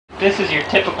this is your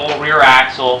typical rear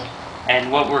axle,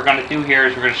 and what we're going to do here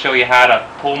is we're going to show you how to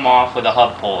pull them off with a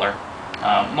hub puller.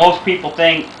 Most people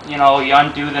think, you know, you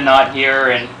undo the nut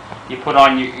here and you put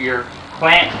on your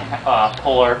clamp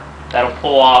puller that'll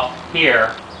pull off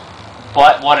here,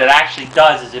 but what it actually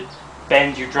does is it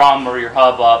bends your drum or your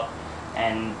hub up,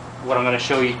 and what I'm going to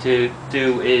show you to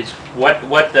do is what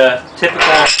the typical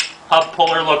hub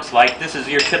puller looks like. This is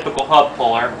your typical hub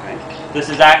puller. This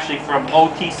is actually from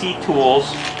OTC Tools,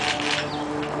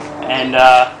 and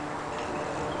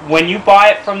when you buy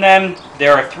it from them,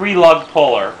 they're a 3-lug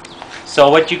puller. So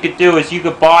what you could do is you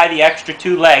could buy the extra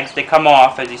 2 legs. They come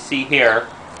off, as you see here,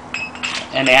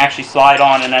 and they actually slide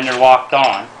on and then they're locked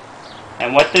on.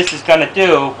 And what this is going to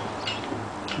do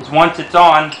is once it's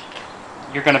on,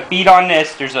 you're going to beat on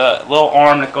this. There's a little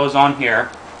arm that goes on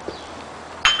here,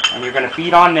 and you're going to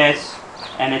beat on this,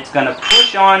 and it's going to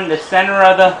push on the center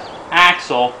of the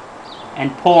axle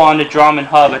and pull on the drum and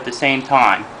hub at the same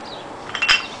time.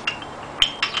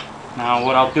 Now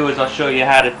what I'll do is I'll show you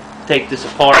how to take this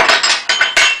apart.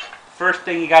 First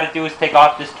thing you got to do is take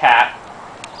off this cap.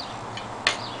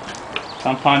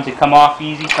 Sometimes it come off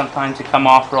easy, sometimes it come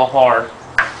off real hard.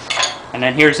 And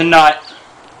then here's a nut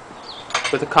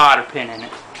with a cotter pin in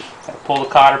it. Got to pull the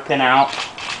cotter pin out.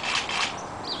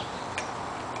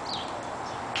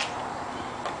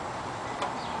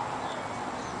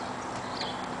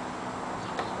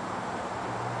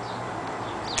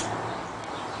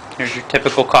 Here's your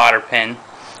typical cotter pin.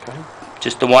 Okay.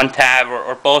 Just the one tab,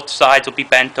 or both sides will be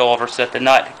bent over so that the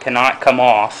nut cannot come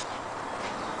off.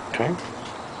 Okay.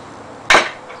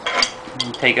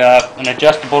 And take an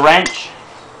adjustable wrench.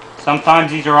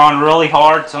 Sometimes these are on really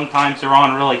hard, sometimes they're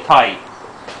on really tight.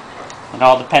 It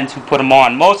all depends who put them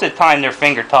on. Most of the time they're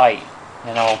finger tight,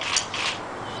 you know.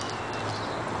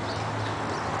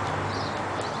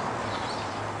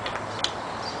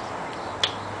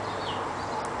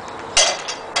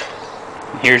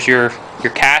 Here's your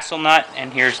castle nut,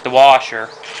 and here's the washer.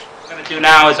 What I'm going to do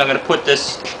now is I'm going to put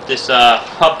this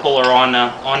hub puller on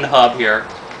the hub here.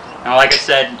 Now, like I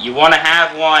said, you want to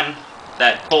have one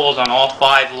that pulls on all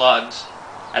 5 lugs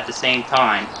at the same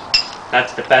time.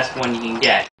 That's the best one you can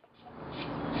get.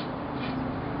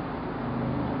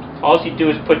 All you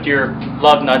do is put your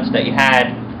lug nuts that you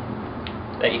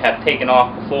have taken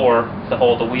off before to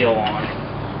hold the wheel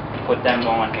on. Put them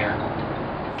on here.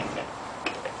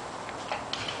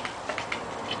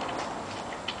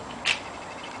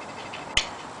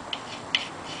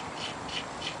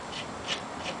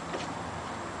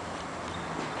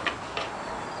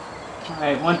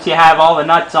 Alright, once you have all the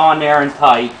nuts on there and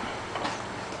tight,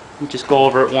 you just go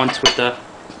over it once with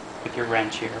your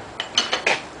wrench here.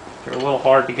 They're a little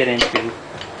hard to get into.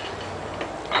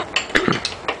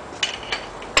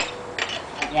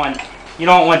 You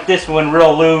don't want this one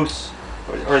real loose,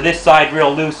 or this side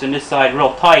real loose and this side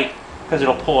real tight, because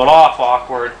it'll pull it off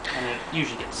awkward, and it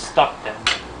usually gets stuck then.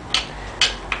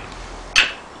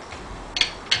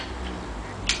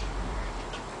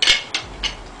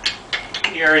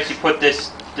 Here is you put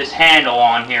this handle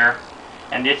on here,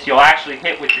 and this you'll actually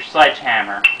hit with your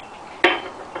sledgehammer.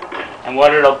 And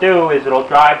what it'll do is it'll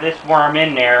drive this worm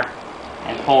in there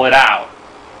and pull it out.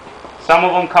 Some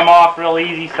of them come off real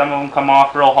easy, some of them come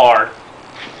off real hard.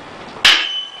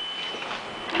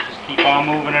 Just keep on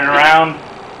moving it around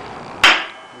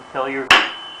until you're...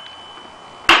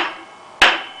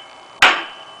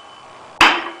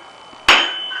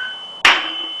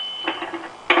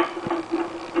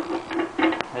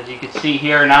 As you can see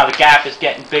here, now the gap is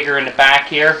getting bigger in the back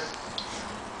here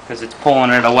because it's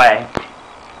pulling it away.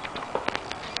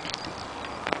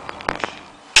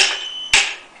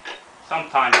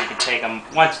 Sometimes you can take them,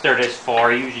 once they're this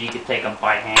far, usually you can take them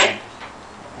by hand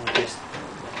and just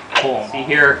pull them. See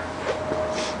here,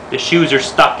 the shoes are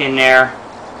stuck in there.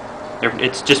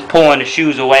 It's just pulling the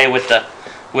shoes away with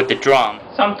the drum.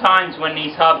 Sometimes when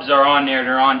these hubs are on there,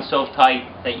 they're on so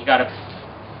tight that you gotta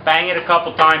bang it a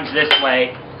couple times this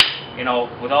way, you know,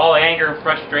 with all the anger and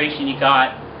frustration you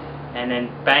got, and then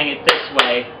bang it this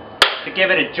way to give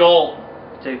it a jolt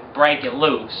to break it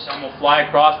loose. Some will fly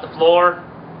across the floor,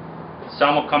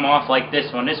 some will come off like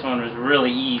this one. This one was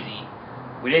really easy.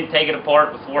 We didn't take it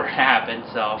apart before it happened,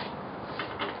 so.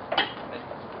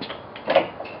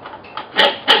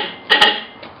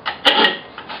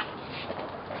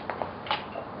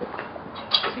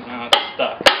 See, now it's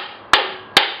stuck.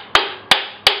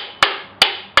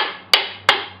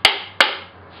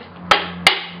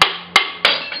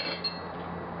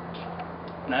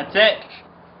 And that's it.